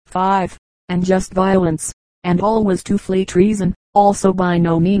5. Unjust violence, and all was to flee treason, also by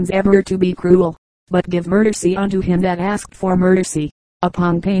no means ever to be cruel, but give mercy unto him that asked for mercy,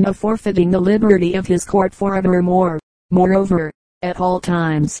 upon pain of forfeiting the liberty of his court forevermore. Moreover, at all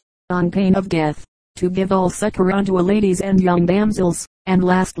times, on pain of death, to give all succor unto ladies and young damsels, and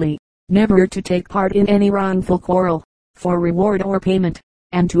lastly, never to take part in any wrongful quarrel, for reward or payment.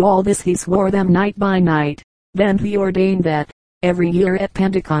 And to all this he swore them night by night. Then he ordained that, every year at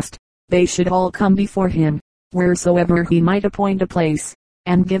Pentecost, they should all come before him, wheresoever he might appoint a place,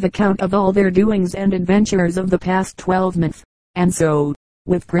 and give account of all their doings and adventures of the past 12 months. And so,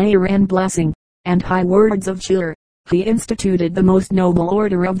 with prayer and blessing, and high words of cheer, he instituted the most noble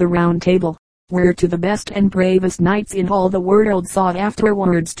order of the Round Table, whereto the best and bravest knights in all the world sought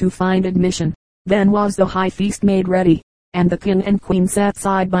afterwards to find admission. Then was the high feast made ready, and the king and queen sat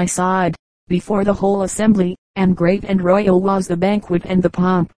side by side, before the whole assembly, and great and royal was the banquet and the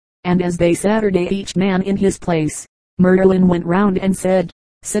pomp. And as they Saturday each man in his place, Merlin went round and said,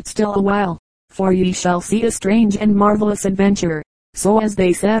 Sit still a while, for ye shall see a strange and marvelous adventure. So as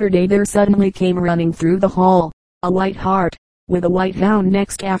they Saturday there suddenly came running through the hall, a white hart, with a white hound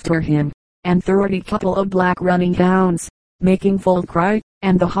next after him, and 30 couple of black running hounds, making full cry,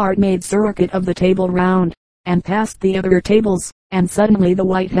 and the hart made circuit of the table round, and passed the other tables, and suddenly the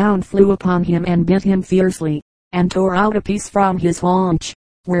white hound flew upon him and bit him fiercely, and tore out a piece from his haunch,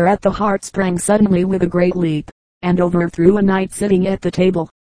 whereat the hart sprang suddenly with a great leap, and overthrew a knight sitting at the table,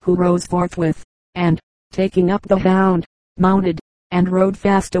 who rose forthwith, and, taking up the hound, mounted, and rode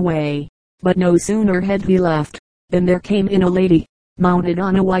fast away. But no sooner had he left, than there came in a lady, mounted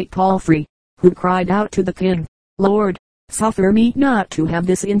on a white palfrey, who cried out to the king, Lord, suffer me not to have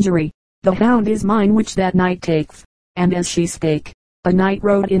this injury. The hound is mine which that knight taketh. And as she spake, a knight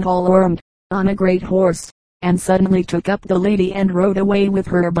rode in all armed, on a great horse, and suddenly took up the lady and rode away with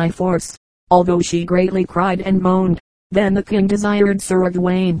her by force, although she greatly cried and moaned. Then the king desired Sir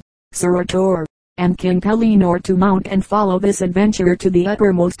Gawaine, Sir Arthur, and King Pellinore to mount and follow this adventure to the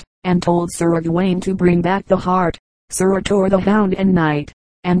uttermost, and told Sir Gawaine to bring back the hart, Sir Arthur the hound and knight,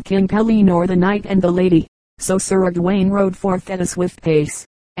 and King Pellinore the knight and the lady. So Sir Gawaine rode forth at a swift pace,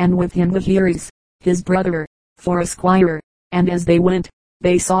 and with him Gaheris, his brother, for a squire. And as they went,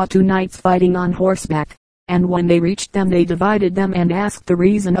 they saw 2 knights fighting on horseback, and when they reached them they divided them and asked the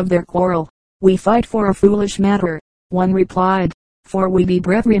reason of their quarrel. We fight for a foolish matter, one replied, for we be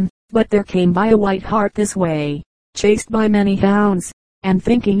brethren. But there came by a white hart this way, chased by many hounds, and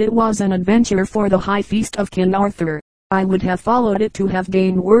thinking it was an adventure for the high feast of King Arthur, I would have followed it to have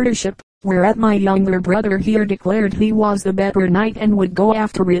gained worship, whereat my younger brother here declared he was the better knight and would go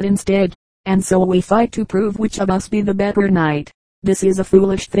after it instead, and so we fight to prove which of us be the better knight. This is a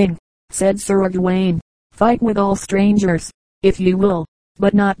foolish thing, said Sir Gawaine. Fight with all strangers, if ye will,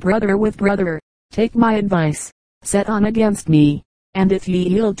 but not brother with brother. Take my advice, set on against me, and if ye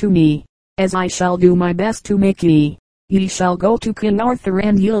yield to me, as I shall do my best to make ye, ye shall go to King Arthur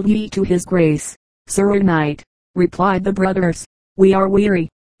and yield ye to his grace. Sir Knight, replied the brothers, we are weary,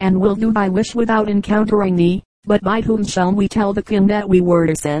 and will do thy wish without encountering thee. But by whom shall we tell the king that we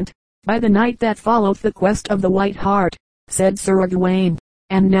were sent? By the knight that followeth the quest of the white hart, said Sir Gawaine.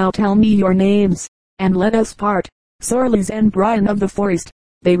 And now tell me your names, and let us part. Sorleys and Brian of the Forest,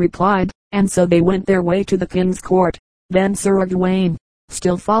 they replied, and so they went their way to the king's court. Then Sir Gawaine,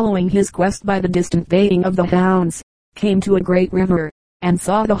 still following his quest by the distant baying of the hounds, came to a great river, and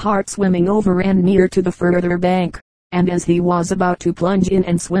saw the hart swimming over and near to the further bank. And as he was about to plunge in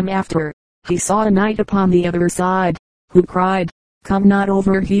and swim after, he saw a knight upon the other side, who cried, Come not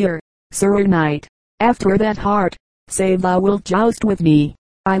over here, Sir Knight, after that hart, save thou wilt joust with me.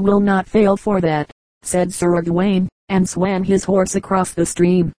 I will not fail for that, said Sir Gawaine, and swam his horse across the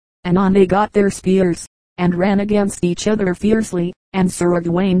stream. And on they got their spears, and ran against each other fiercely, and Sir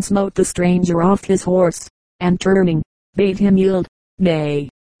Gawaine smote the stranger off his horse, and turning, bade him yield. Nay,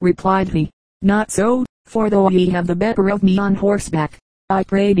 replied he, not so, for though ye have the better of me on horseback, I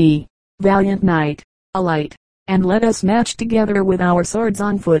pray thee, valiant knight, alight, and let us match together with our swords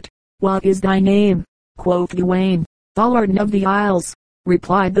on foot. What is thy name? Quoth Gawaine. Falworden of the Isles,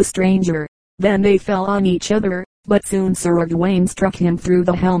 replied the stranger. Then they fell on each other, but soon Sir Gawaine struck him through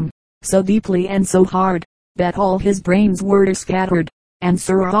the helm, so deeply and so hard, that all his brains were scattered, and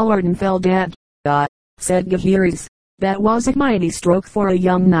Sir Falworden fell dead. Said Gaheris, that was a mighty stroke for a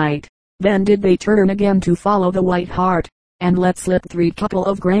young knight. Then did they turn again to follow the white hart, and let slip 3 couple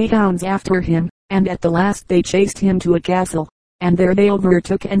of greyhounds after him, and at the last they chased him to a castle, and there they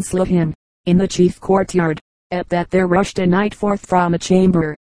overtook and slew him, in the chief courtyard. At that there rushed a knight forth from a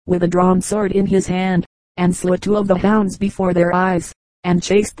chamber, with a drawn sword in his hand, and slew 2 of the hounds before their eyes. and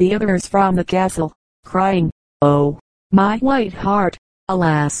chased the others from the castle, crying, "Oh, my white hart,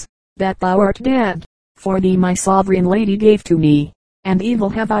 alas, that thou art dead, for thee my sovereign lady gave to me, and evil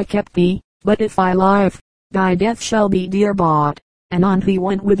have I kept thee, but if I live, thy death shall be dear bought." And on he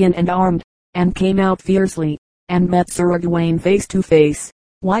went within and armed, and came out fiercely, and met Sir Gawaine face to face.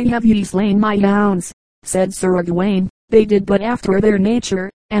 "Why have ye slain my hounds?" said Sir Gawaine. "They did but after their nature,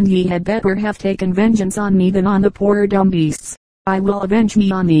 and ye had better have taken vengeance on me than on the poor dumb beasts. I will avenge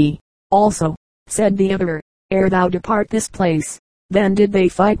me on thee also," said the other, "ere thou depart this place." Then did they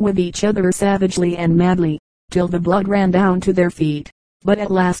fight with each other savagely and madly, till the blood ran down to their feet. But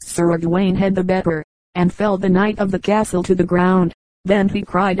at last Sir Gawaine had the better, and felled the knight of the castle to the ground. Then he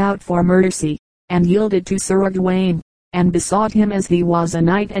cried out for mercy, and yielded to Sir Gawaine, and besought him as he was a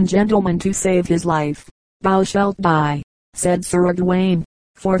knight and gentleman to save his life. "Thou shalt die," said Sir Gawaine,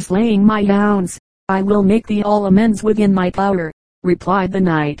 "for slaying my hounds. I will make thee all amends within my power," replied the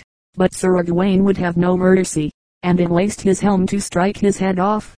knight. But Sir Gawaine would have no mercy, and enlaced his helm to strike his head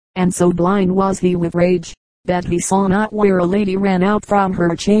off, and so blind was he with rage, that he saw not where a lady ran out from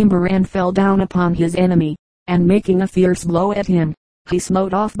her chamber and fell down upon his enemy, and making a fierce blow at him, he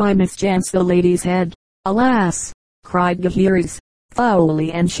smote off by mischance the lady's head. "Alas!" cried Gaheris,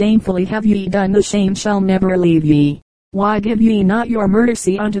 "foully and shamefully have ye done, the shame shall never leave ye. Why give ye not your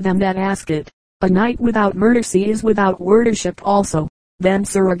mercy unto them that ask it? A knight without mercy is without worship also." Then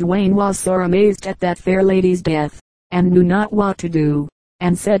Sir Gawaine was sore amazed at that fair lady's death, and knew not what to do,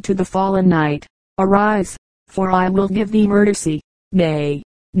 and said to the fallen knight, "Arise, for I will give thee mercy." "Nay,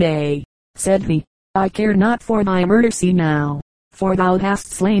 nay," said he, "I care not for thy mercy now, for thou hast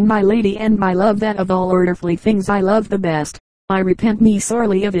slain my lady and my love, that of all earthly things I love the best. I repent me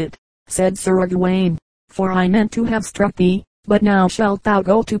sorely of it," said Sir Gawaine, "for I meant to have struck thee. But now shalt thou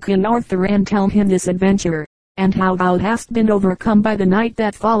go to King Arthur and tell him this adventure, and how thou hast been overcome by the knight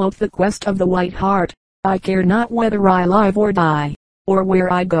that followed the quest of the white hart. I care not whether I live or die, or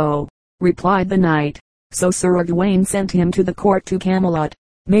where I go," replied the knight. So Sir Gawaine sent him to the court to Camelot,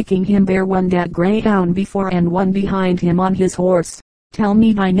 making him bear one dead greyhound before and one behind him on his horse. "Tell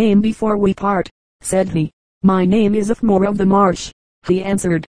me thy name before we part," said he. "My name is Uthmore of the Marsh," he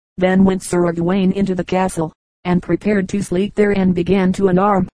answered. Then went Sir Gawaine into the castle, and prepared to sleep there, and began to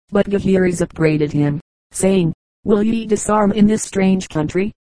unarm. But Gaheris upbraided him, saying, "Will ye disarm in this strange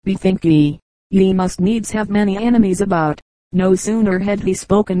country? Bethink ye must needs have many enemies about." No sooner had he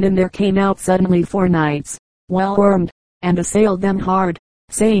spoken than there came out suddenly 4 knights, well armed, and assailed them hard,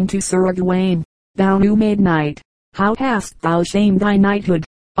 saying to Sir Gawaine, "Thou new-made knight, how hast thou shamed thy knighthood?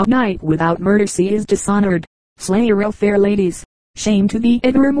 A knight without mercy is dishonored. Slayer of fair ladies, shame to thee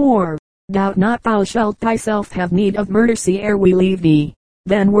evermore. Doubt not thou shalt thyself have need of mercy ere we leave thee."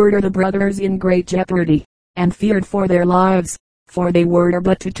 Then were the brothers in great jeopardy, and feared for their lives, for they were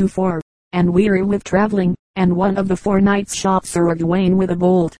but to 4, and weary with traveling. And one of the 4 knights shot Sir Gawaine with a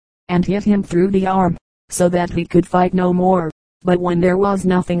bolt, and hit him through the arm, so that he could fight no more. But when there was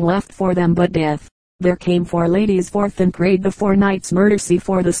nothing left for them but death, there came 4 ladies forth and prayed the 4 knights mercy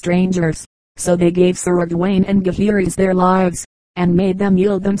for the strangers. So they gave Sir Gawaine and Gaheris their lives, and made them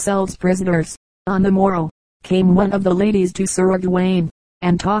yield themselves prisoners. On the morrow, came one of the ladies to Sir Gawaine,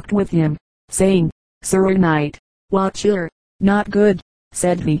 and talked with him, saying, "Sir Knight, what cheer?" "Not good,"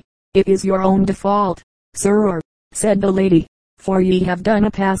 said he. "It is your own default." "Sir," said the lady, "for ye have done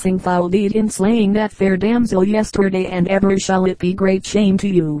a passing foul deed in slaying that fair damsel yesterday, and ever shall it be great shame to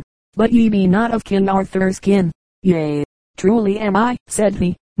you. But ye be not of King Arthur's kin." "Yea, truly am I," said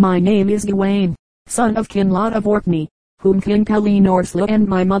he. "My name is Gawaine, son of King Lot of Orkney, whom King Pellinore slew, and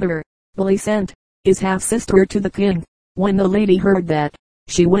my mother, Belisent, is half sister to the king." When the lady heard that,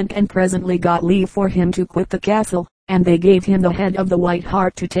 she went and presently got leave for him to quit the castle, and they gave him the head of the white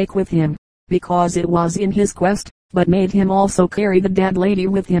hart to take with him, because it was in his quest, but made him also carry the dead lady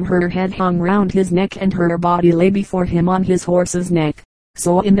with him. Her head hung round his neck, and her body lay before him on his horse's neck.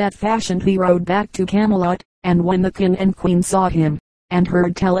 So in that fashion he rode back to Camelot, and when the king and queen saw him, and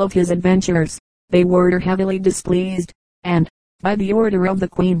heard tell of his adventures, they were heavily displeased, and, by the order of the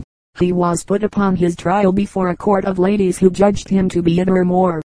queen, he was put upon his trial before a court of ladies, who judged him to be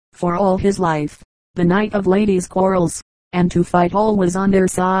evermore, for all his life, the knight of ladies' quarrels, and to fight always on their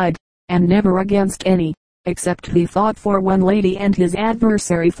side, and never against any, except he fought for one lady and his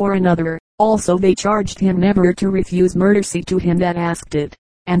adversary for another. Also they charged him never to refuse mercy to him that asked it,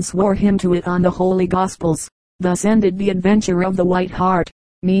 and swore him to it on the holy gospels. Thus ended the adventure of the white hart.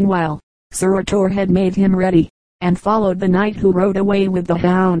 Meanwhile, Sir Arthur had made him ready, and followed the knight who rode away with the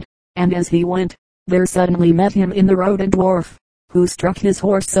hound. And as he went, there suddenly met him in the road a dwarf, who struck his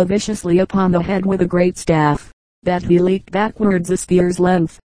horse so viciously upon the head with a great staff, that he leaped backwards a spear's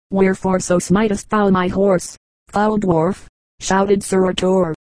length. Wherefore so smitest thou my horse, foul dwarf? Shouted Sir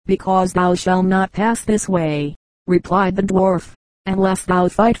Arthur. Because thou shalt not pass this way, replied the dwarf, unless thou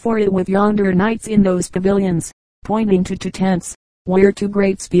fight for it with yonder knights in those pavilions, pointing to 2 tents, where 2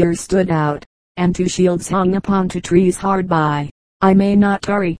 great spears stood out, and 2 shields hung upon 2 trees hard by. I may not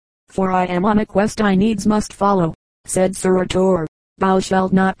tarry, for I am on a quest I needs must follow, said Sir Arthur. Thou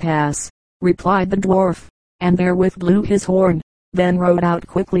shalt not pass, replied the dwarf, and therewith blew his horn, then rode out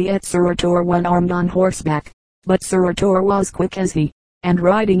quickly at Sir Arthur one armed on horseback. But Sir Arthur was quick as he, and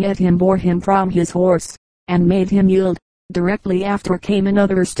riding at him bore him from his horse, and made him yield. Directly after came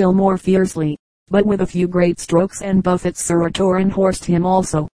another still more fiercely, but with a few great strokes and buffets Sir Arthur unhorsed him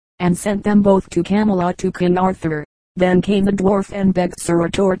also, and sent them both to Camelot to King Arthur. Then came the dwarf and begged Sir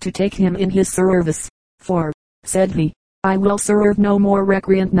Arthur to take him in his service, for, said he, I will serve no more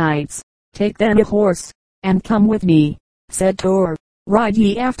recreant knights. Take then a horse, and come with me, said Tor. Ride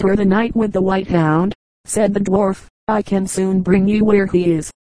ye after the knight with the white hound, said the dwarf. I can soon bring you where he is.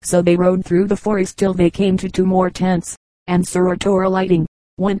 So they rode through the forest till they came to 2 more tents, and Sir Arthur alighting,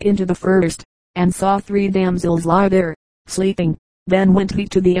 went into the first, and saw 3 damsels lie there, sleeping. Then went he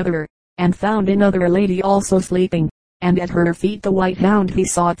to the other, and found another lady also sleeping, and at her feet the white hound he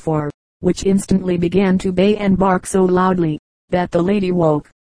sought for, which instantly began to bay and bark so loudly, that the lady woke.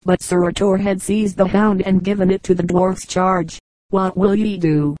 But Sir Arthur had seized the hound and given it to the dwarf's charge. What will ye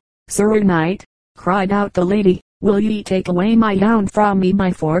do, Sir Knight? Cried out the lady. Will ye take away my hound from me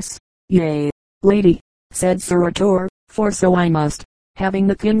by force? Yea, lady, said Sir Arthur, for so I must, having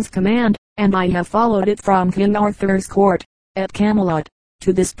the king's command, and I have followed it from King Arthur's court, at Camelot,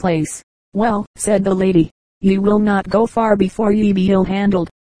 to this place. Well, said the lady, ye will not go far before ye be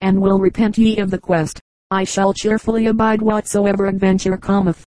ill-handled, and will repent ye of the quest. I shall cheerfully abide whatsoever adventure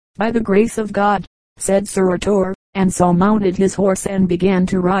cometh, by the grace of God, said Sir Arthur, and so mounted his horse and began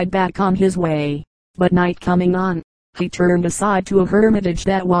to ride back on his way. But night coming on, he turned aside to a hermitage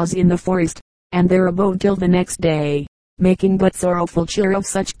that was in the forest, and there abode till the next day, making but sorrowful cheer of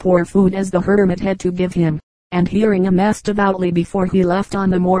such poor food as the hermit had to give him, and hearing a mass devoutly before he left on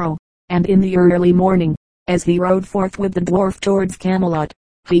the morrow. And in the early morning, as he rode forth with the dwarf towards Camelot,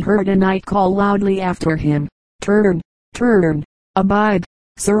 he heard a knight call loudly after him, Turn, turn, abide,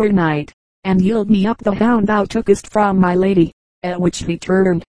 Sir Knight, and yield me up the hound thou tookest from my lady. At which he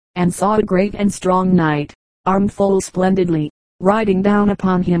turned, and saw a great and strong knight, armed full splendidly, riding down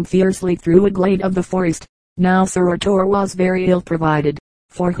upon him fiercely through a glade of the forest. Now Sir Arthur was very ill provided,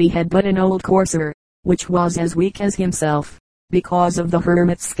 for he had but an old courser, which was as weak as himself, because of the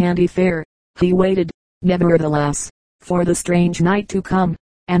hermit's scanty fare. He waited, nevertheless, for the strange knight to come,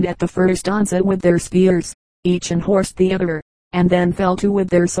 and at the first onset with their spears, each unhorsed the other, and then fell to with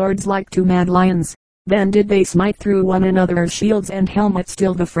their swords like 2 mad lions. Then did they smite through one another's shields and helmets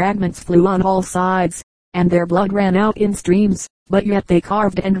till the fragments flew on all sides, and their blood ran out in streams, but yet they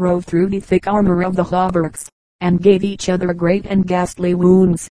carved and rove through the thick armor of the hauberks, and gave each other great and ghastly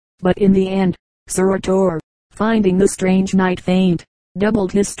wounds. But in the end, Sir Arthur, finding the strange knight faint,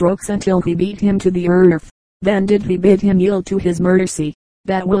 doubled his strokes until he beat him to the earth. Then did he bid him yield to his mercy.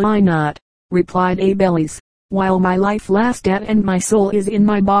 That will I not, replied Abelais, while my life lasteth and my soul is in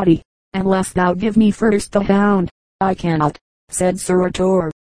my body, unless thou give me first the hound. I cannot, said Sir Arthur,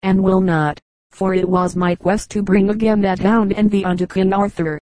 and will not, for it was my quest to bring again that hound and thee unto King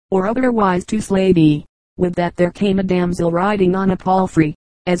Arthur, or otherwise to slay thee. With that there came a damsel riding on a palfrey,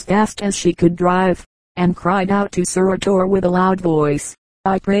 as fast as she could drive, and cried out to Sir Arthur with a loud voice,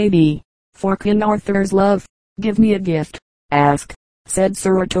 I pray thee, for King Arthur's love, give me a gift. Ask, said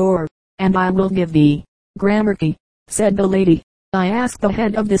Sir Arthur, and I will give thee. Gramercy, said the lady, I ask the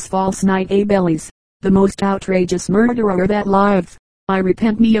head of this false knight Abelais, the most outrageous murderer that liveth. I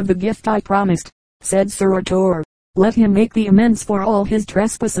repent me of the gift I promised, said Sir Arthur. Let him make thee amends for all his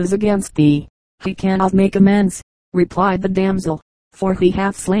trespasses against thee. He cannot make amends, replied the damsel, for he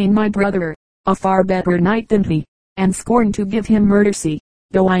hath slain my brother, a far better knight than he, and scorned to give him mercy,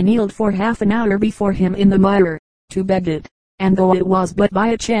 though I kneeled for half an hour before him in the mire, to beg it, and though it was but by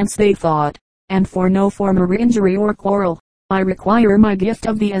a chance they thought, and for no former injury or quarrel, I require my gift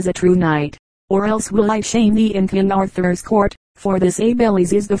of thee as a true knight, or else will I shame thee in King Arthur's court, for this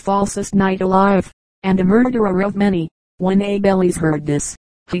Abelais is the falsest knight alive, and a murderer of many. When Abelais heard this,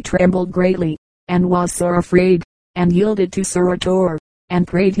 he trembled greatly, and was sore afraid, and yielded to Sir Arthur, and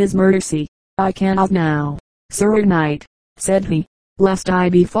prayed his mercy. I cannot now, Sir Knight, said he, lest I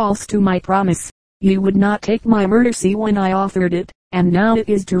be false to my promise. You would not take my mercy when I offered it, and now it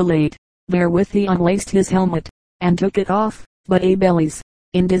is too late. Therewith he unlaced his helmet, and took it off, but Abelais,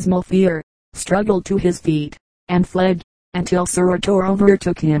 in dismal fear, struggled to his feet, and fled, until Sir Tor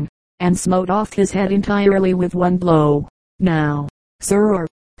overtook him, and smote off his head entirely with one blow. Now, sir,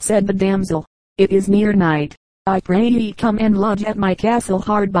 said the damsel, it is near night. I pray ye come and lodge at my castle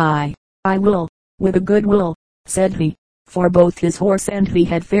hard by. I will, with a good will, said he, for both his horse and he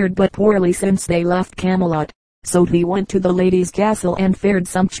had fared but poorly since they left Camelot. So he went to the lady's castle and fared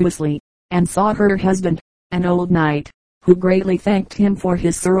sumptuously, and saw her husband, an old knight, who greatly thanked him for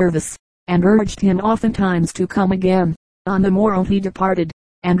his service, and urged him oftentimes to come again. On the morrow he departed,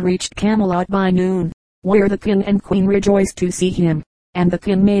 and reached Camelot by noon, where the king and queen rejoiced to see him, and the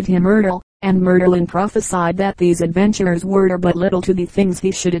king made him Earl, and Merlin prophesied that these adventurers were but little to the things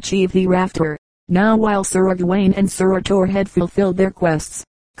he should achieve hereafter. Now while Sir Gawain and Sir Tor had fulfilled their quests,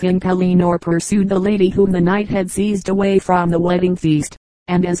 King Pellinore pursued the lady whom the knight had seized away from the wedding feast,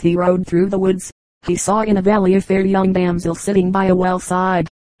 and as he rode through the woods, he saw in a valley a fair young damsel sitting by a well side,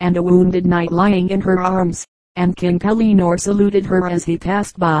 and a wounded knight lying in her arms, and King Pellinore saluted her as he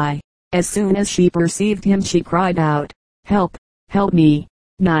passed by. As soon as she perceived him she cried out, Help, help me,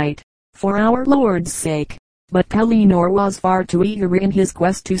 knight, for our Lord's sake. But Pellinore was far too eager in his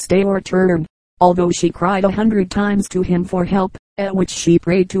quest to stay or turn, although she cried 100 times to him for help, at which she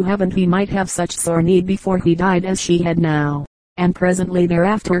prayed to heaven he might have such sore need before he died as she had now. And presently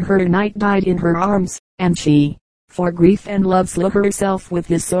thereafter her knight died in her arms, and she, for grief and love, slew herself with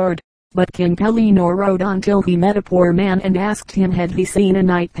his sword. But King Pellinore rode on till he met a poor man and asked him had he seen a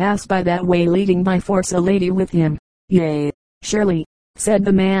knight pass by that way leading by force a lady with him. Yea, surely, said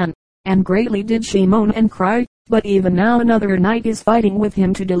the man, and greatly did she moan and cry, but even now another knight is fighting with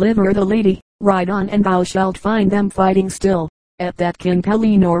him to deliver the lady. Ride on and thou shalt find them fighting still. At that King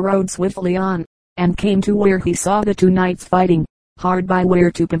Pellinore rode swiftly on, and came to where he saw the two knights fighting, hard by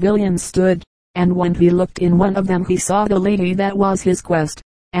where two pavilions stood, and when he looked in one of them he saw the lady that was his quest,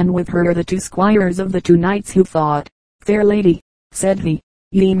 and with her the two squires of the two knights who fought. Fair lady, said he,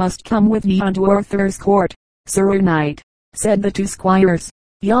 ye must come with me unto Arthur's court. Sir knight, said the two squires,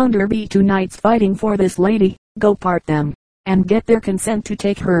 yonder be two knights fighting for this lady, go part them, and get their consent to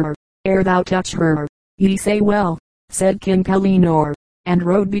take her, ere thou touch her. Ye say well, said King Pellinore, and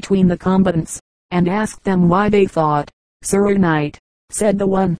rode between the combatants, and asked them why they fought. Sir knight, said the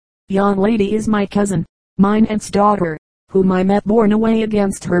one, yon lady is my cousin, mine aunt's daughter, whom I met borne away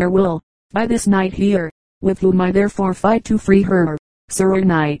against her will, by this knight here, with whom I therefore fight to free her. Sir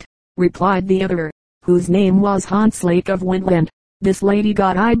knight, replied the other, whose name was Hontzlake of Wintland, this lady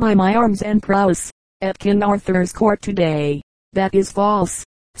got I by my arms and prowess, at King Arthur's court today. That is false,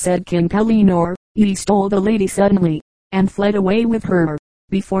 said King Pellinore, ye stole the lady suddenly, and fled away with her,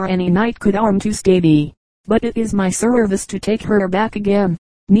 before any knight could arm to stay thee. But it is my service to take her back again.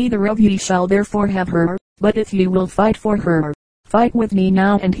 Neither of ye shall therefore have her, but if ye will fight for her, fight with me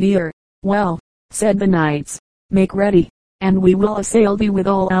now and here. Well, said the knights, make ready, and we will assail thee with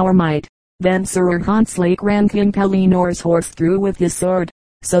all our might. Then Sir Hontzlake ran King Pellinore's horse through with his sword,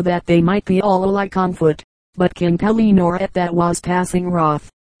 so that they might be all alike on foot. But King Pellinore at that was passing wroth,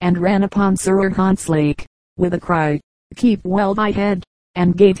 and ran upon Sir Hontzlake, with a cry, Keep well thy head,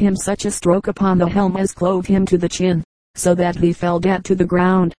 and gave him such a stroke upon the helm as clove him to the chin, so that he fell dead to the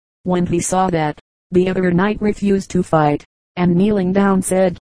ground. When he saw that, the other knight refused to fight, and kneeling down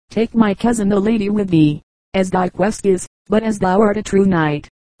said, Take my cousin the lady with thee, as thy quest is, but as thou art a true knight,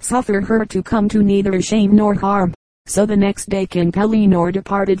 suffer her to come to neither shame nor harm. So the next day King Pellinore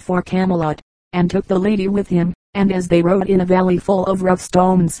departed for Camelot, and took the lady with him, and as they rode in a valley full of rough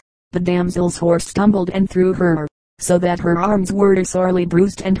stones, the damsel's horse stumbled and threw her, so that her arms were sorely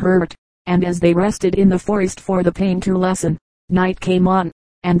bruised and hurt, and as they rested in the forest for the pain to lessen, night came on,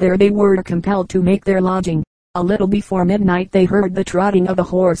 and there they were compelled to make their lodging. A little before midnight they heard the trotting of a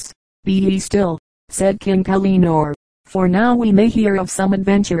horse. Be ye still, said King Pellinore, for now we may hear of some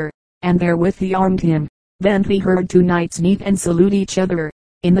adventure, and therewith he armed him. Then he heard two knights meet and salute each other,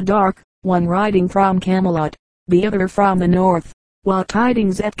 in the dark, one riding from Camelot, the other from the north. What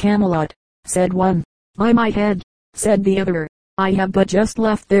tidings at Camelot, said one. By my head, said the other, I have but just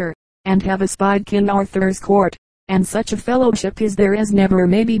left there, and have espied King Arthur's court, and such a fellowship is there as never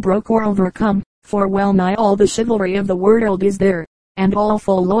may be broke or overcome, for well nigh all the chivalry of the world is there, and all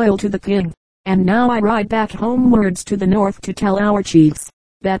full loyal to the king. And now I ride back homewards to the north to tell our chiefs,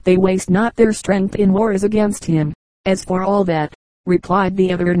 that they waste not their strength in wars against him. As for all that, replied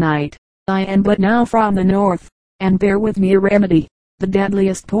the other knight, I am but now from the north, and bear with me a remedy, the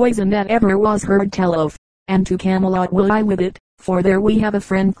deadliest poison that ever was heard tell of, and to Camelot will I with it, for there we have a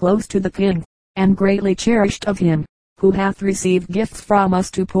friend close to the king, and greatly cherished of him, who hath received gifts from us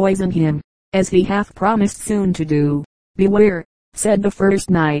to poison him, as he hath promised soon to do. Beware, said the first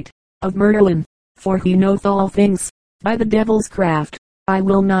knight, of Merlin, for he knoweth all things, by the devil's craft. I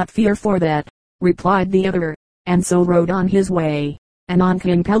will not fear for that, replied the other, and so rode on his way. Anon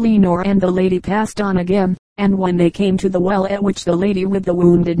King Pellinore and the lady passed on again, and when they came to the well at which the lady with the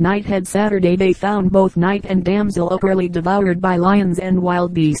wounded knight had Saturday, they found both knight and damsel utterly devoured by lions and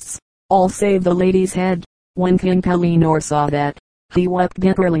wild beasts, all save the lady's head. When King Pellinore saw that, he wept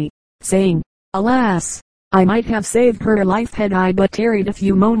bitterly, saying, Alas! I might have saved her life had I but tarried a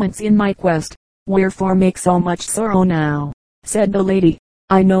few moments in my quest. Wherefore make so much sorrow now? Said the lady.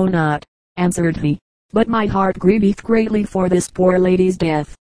 I know not, answered he, but my heart grieveth greatly for this poor lady's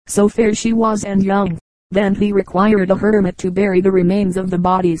death, so fair she was and young. Then he required a hermit to bury the remains of the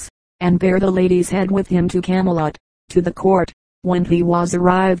bodies, and bear the lady's head with him to Camelot, to the court. When he was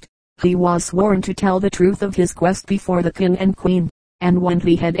arrived, he was sworn to tell the truth of his quest before the king and queen, and when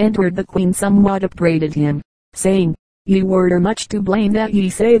he had entered the queen somewhat upbraided him, saying, Ye were much to blame that ye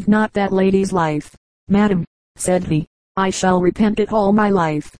saved not that lady's life. Madam, said he, I shall repent it all my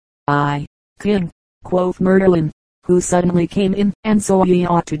life. I, king, quoth Merlin, who suddenly came in, and so ye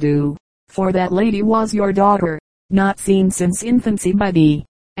ought to do, for that lady was your daughter, not seen since infancy by thee,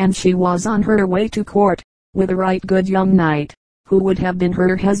 and she was on her way to court, with a right good young knight, who would have been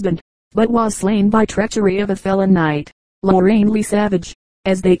her husband, but was slain by treachery of a felon knight, Lorrainely savage,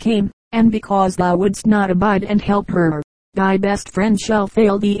 as they came, and because thou wouldst not abide and help her, thy best friend shall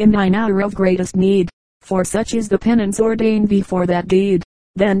fail thee in thine hour of greatest need, for such is the penance ordained thee for that deed.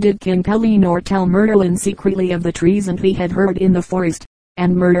 Then did King Pellinore tell Merlin secretly of the treason he had heard in the forest,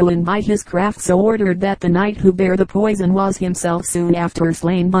 and Merlin by his craft so ordered that the knight who bare the poison was himself soon after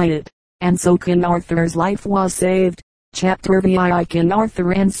slain by it, and so King Arthur's life was saved. Chapter VII. King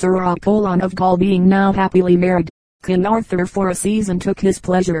Arthur and Sir Apollon of Gaul being now happily married, King Arthur for a season took his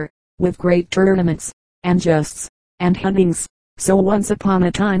pleasure, with great tournaments, and justs, and huntings. So once upon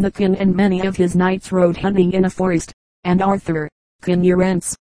a time the king and many of his knights rode hunting in a forest, and Arthur, King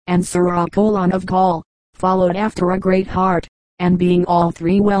Uriens, and Sir Apollon of Gaul, followed after a great hart, and being all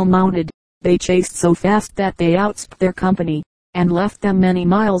three well mounted, they chased so fast that they outsped their company, and left them many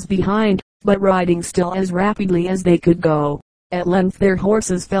miles behind, but riding still as rapidly as they could go. At length their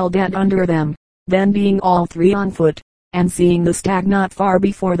horses fell dead under them. Then being all three on foot, and seeing the stag not far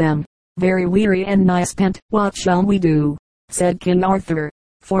before them, very weary and nigh spent, What shall we do? Said King Arthur,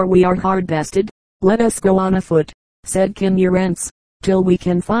 for we are hard bested. Let us go on afoot, said King Uriens, till we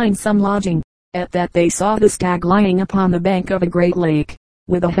can find some lodging. At that they saw the stag lying upon the bank of a great lake,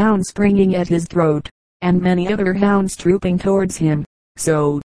 with a hound springing at his throat, and many other hounds trooping towards him.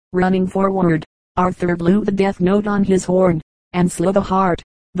 So, running forward, Arthur blew the death note on his horn, and slew the hart.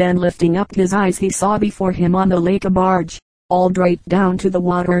 Then lifting up his eyes he saw before him on the lake a barge, all draped down to the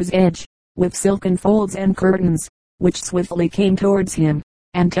water's edge, with silken folds and curtains, which swiftly came towards him,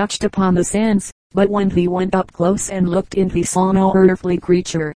 and touched upon the sands. But when he went up close and looked in he saw no earthly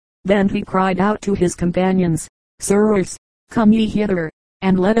creature. Then he cried out to his companions, Sirs, come ye hither,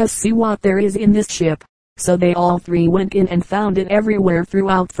 and let us see what there is in this ship. So they all three went in and found it everywhere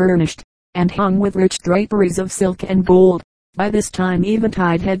throughout furnished, and hung with rich draperies of silk and gold. By this time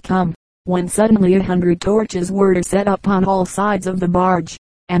eventide had come, when suddenly 100 torches were set up on all sides of the barge,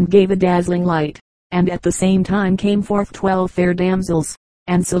 and gave a dazzling light, and at the same time came forth 12 fair damsels,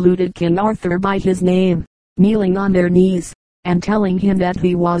 and saluted King Arthur by his name, kneeling on their knees, and telling him that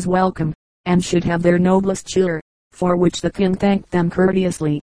he was welcome, and should have their noblest cheer, for which the king thanked them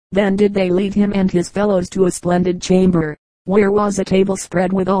courteously. Then did they lead him and his fellows to a splendid chamber, where was a table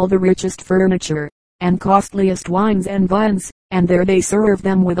spread with all the richest furniture, and costliest wines and viands, and there they served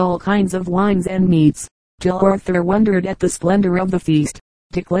them with all kinds of wines and meats, till Arthur wondered at the splendor of the feast,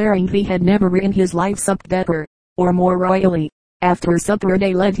 declaring he had never in his life supped better, or more royally. After supper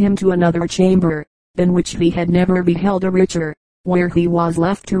they led him to another chamber, than which he had never beheld a richer, where he was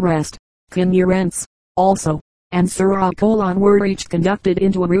left to rest. King Uriens, also, and Sir Apollon were each conducted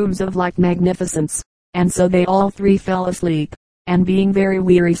into rooms of like magnificence, and so they all three fell asleep, and being very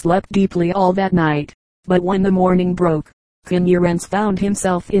weary slept deeply all that night. But when the morning broke, King Uriens found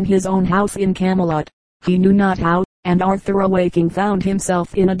himself in his own house in Camelot, he knew not how, and Arthur awaking found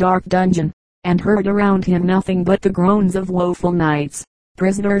himself in a dark dungeon, and heard around him nothing but the groans of woeful knights,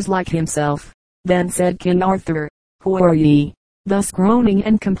 prisoners like himself. Then said King Arthur, Who are ye, thus groaning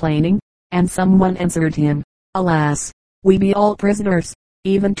and complaining? And someone answered him, Alas, we be all prisoners,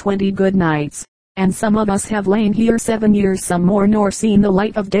 even 20 good knights, and some of us have lain here 7 years, some more, nor seen the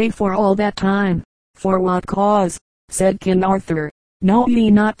light of day for all that time. For what cause? Said King Arthur. Know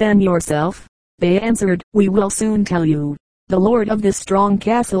ye not then yourself? They answered, We will soon tell you. The lord of this strong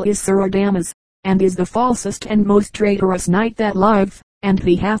castle is Sir Adamas, and is the falsest and most traitorous knight that liveth, and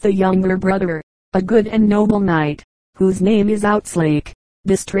he hath a younger brother, a good and noble knight, whose name is Outzlake.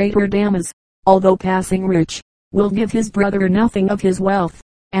 This traitor Damas, although passing rich, will give his brother nothing of his wealth,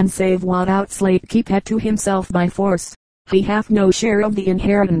 and save what Outzlake keepeth to himself by force. He hath no share of the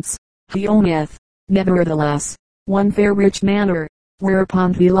inheritance. He owneth, nevertheless, one fair rich manor,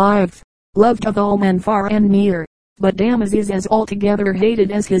 whereupon he liveth, loved of all men far and near. But Damas is as altogether hated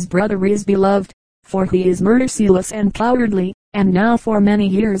as his brother is beloved, for he is merciless and cowardly, and now for many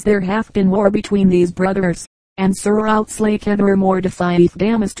years there hath been war between these brothers, and Sir Outzlake evermore defieth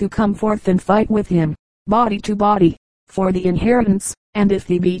Damas to come forth and fight with him, body to body, for the inheritance, and if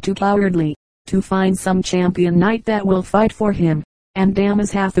he be too cowardly, to find some champion knight that will fight for him. And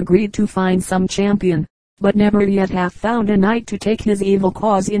Damas hath agreed to find some champion, but never yet hath found a knight to take his evil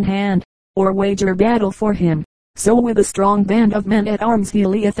cause in hand, or wager battle for him. So with a strong band of men at arms he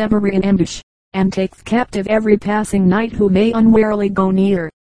lieth ever in ambush, and taketh captive every passing knight who may unwarily go near,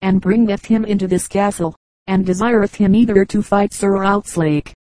 and bringeth him into this castle, and desireth him either to fight Sir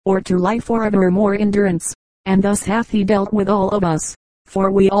Outzlake, or to lie for evermore in durance. And thus hath he dealt with all of us,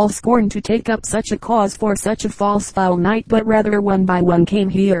 for we all scorn to take up such a cause for such a false foul knight, but rather one by one came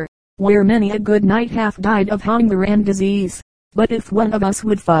here, where many a good knight hath died of hunger and disease. But if one of us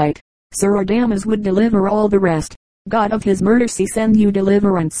would fight, Sir Damas would deliver all the rest. God of his mercy send you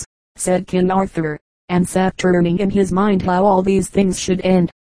deliverance, said King Arthur, and sat turning in his mind how all these things should end,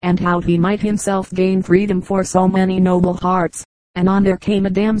 and how he might himself gain freedom for so many noble hearts. Anon there came a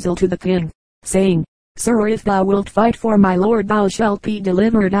damsel to the king, saying, Sir, if thou wilt fight for my lord thou shalt be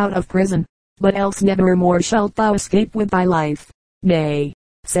delivered out of prison, but else nevermore shalt thou escape with thy life. Nay,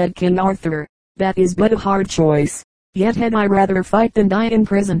 said King Arthur, that is but a hard choice. Yet had I rather fight than die in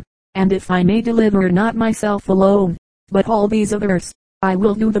prison. And if I may deliver not myself alone, but all these others, I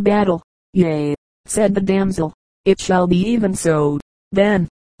will do the battle. Yea, said the damsel, it shall be even so. Then,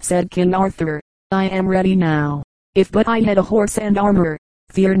 said King Arthur, I am ready now. If but I had a horse and armor,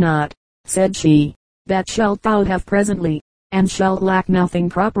 fear not, said she, that shalt thou have presently, and shalt lack nothing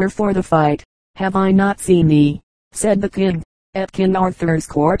proper for the fight. Have I not seen thee, said the king, at King Arthur's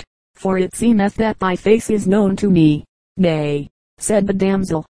court? For it seemeth that thy face is known to me. Nay, said the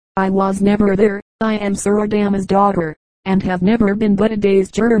damsel, I was never there. I am Sir Damas' daughter, and have never been but a day's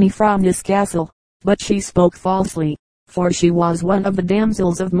journey from this castle. But she spoke falsely, for she was one of the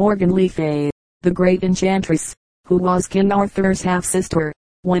damsels of Morgan le Fay, the great enchantress, who was King Arthur's half-sister.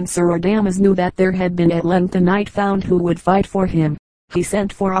 When Sir Damas knew that there had been at length a knight found who would fight for him, he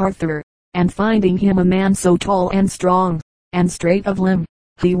sent for Arthur, and finding him a man so tall and strong, and straight of limb,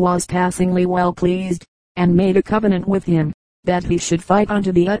 he was passingly well pleased, and made a covenant with him, that he should fight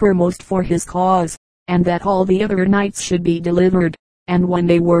unto the uttermost for his cause, and that all the other knights should be delivered. And when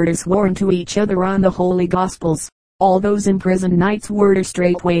they were sworn to each other on the holy gospels, all those imprisoned knights were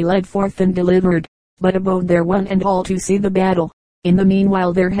straightway led forth and delivered, but abode there one and all to see the battle. In the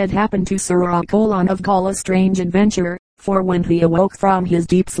meanwhile there had happened to Sir Accolon of Gaul a strange adventure, for when he awoke from his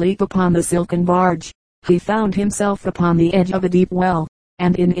deep sleep upon the silken barge, he found himself upon the edge of a deep well,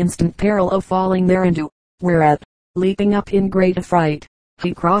 and in instant peril of falling thereinto, whereat, leaping up in great affright,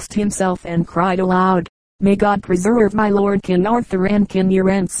 he crossed himself and cried aloud, May God preserve my lord King Arthur and King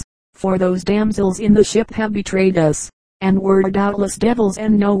Urience, for those damsels in the ship have betrayed us, and were doubtless devils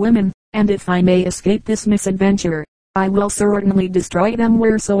and no women, and if I may escape this misadventure, I will certainly destroy them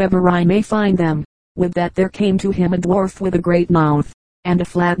wheresoever I may find them. With that there came to him a dwarf with a great mouth, and a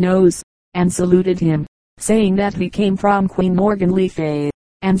flat nose, and saluted him, saying that he came from Queen Morgan le Fay.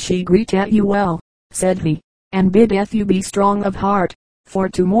 And she greeteth you well, said he, and biddeth you be strong of heart, for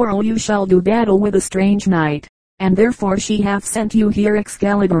tomorrow you shall do battle with a strange knight, and therefore she hath sent you here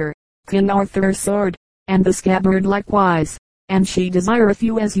Excalibur, King Arthur's sword, and the scabbard likewise, and she desireth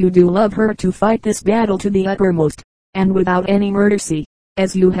you as you do love her to fight this battle to the uttermost, and without any mercy,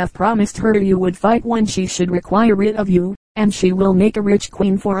 as you have promised her you would fight when she should require it of you, and she will make a rich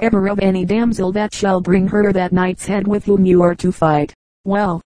queen forever of any damsel that shall bring her that knight's head with whom you are to fight.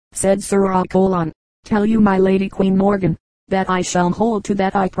 Well, said Sir Accolon, tell you my lady Queen Morgan, that I shall hold to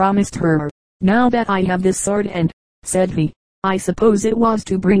that I promised her. Now that I have this sword and, said he, I suppose it was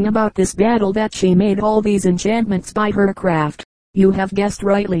to bring about this battle that she made all these enchantments by her craft. You have guessed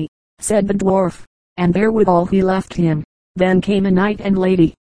rightly, said the dwarf, and therewithal he left him. Then came a knight and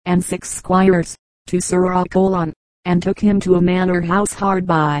lady, and 6 squires, to Sir Accolon, and took him to a manor house hard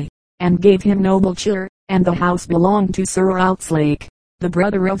by, and gave him noble cheer, and the house belonged to Sir Outzlake, the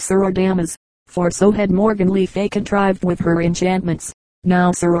brother of Sir Damas, for so had Morgan le Fay contrived with her enchantments.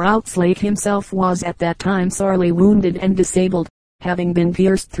 Now Sir Outzlake himself was at that time sorely wounded and disabled, having been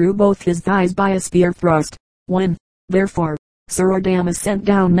pierced through both his thighs by a spear thrust. When, therefore, Sir Adamas sent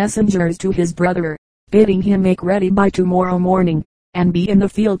down messengers to his brother, bidding him make ready by tomorrow morning, and be in the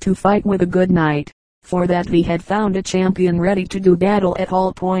field to fight with a good knight, for that he had found a champion ready to do battle at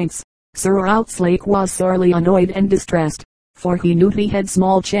all points. Sir Outzlake was sorely annoyed and distressed, for he knew he had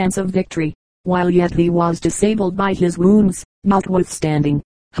small chance of victory, while yet he was disabled by his wounds. Notwithstanding,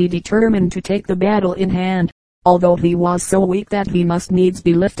 he determined to take the battle in hand, although he was so weak that he must needs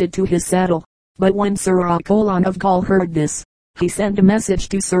be lifted to his saddle. But when Sir Accolon of Gaul heard this, he sent a message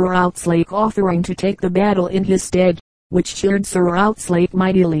to Sir Outzlake offering to take the battle in his stead, which cheered Sir Outzlake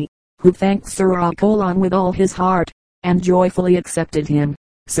mightily, who thanked Sir Accolon with all his heart, and joyfully accepted him.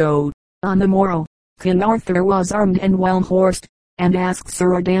 So, on the morrow, King Arthur was armed and well horsed, and asked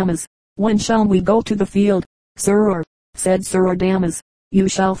Sir Adamas, "When shall we go to the field?" "Sir," said Sir Adamas, "you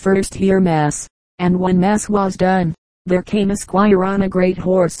shall first hear mass." And when mass was done, there came a squire on a great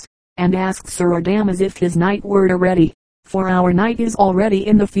horse, and asked Sir Adamas if his knight were ready, "For our knight is already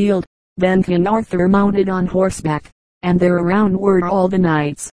in the field." Then King Arthur mounted on horseback, and there around were all the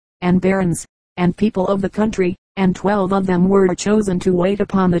knights, and barons, and people of the country, and 12 of them were chosen to wait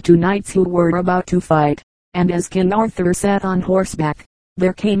upon the 2 knights who were about to fight. And as King Arthur sat on horseback,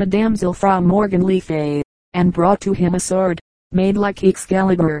 there came a damsel from Morgan le Fay, and brought to him a sword, made like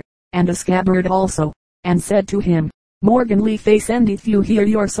Excalibur, and a scabbard also, and said to him, "Morgan le Fay sendeth you here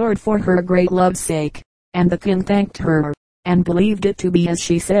your sword for her great love's sake." And the king thanked her, and believed it to be as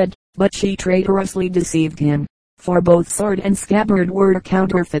she said, but she traitorously deceived him, for both sword and scabbard were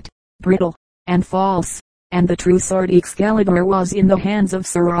counterfeit, brittle, and false, and the true sword Excalibur was in the hands of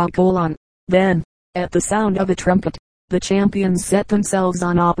Sir Accolon. Then, at the sound of a trumpet, the champions set themselves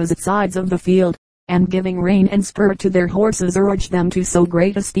on opposite sides of the field, and giving rein and spur to their horses urged them to so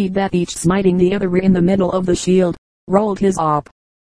great a speed that each smiting the other in the middle of the shield, rolled his op.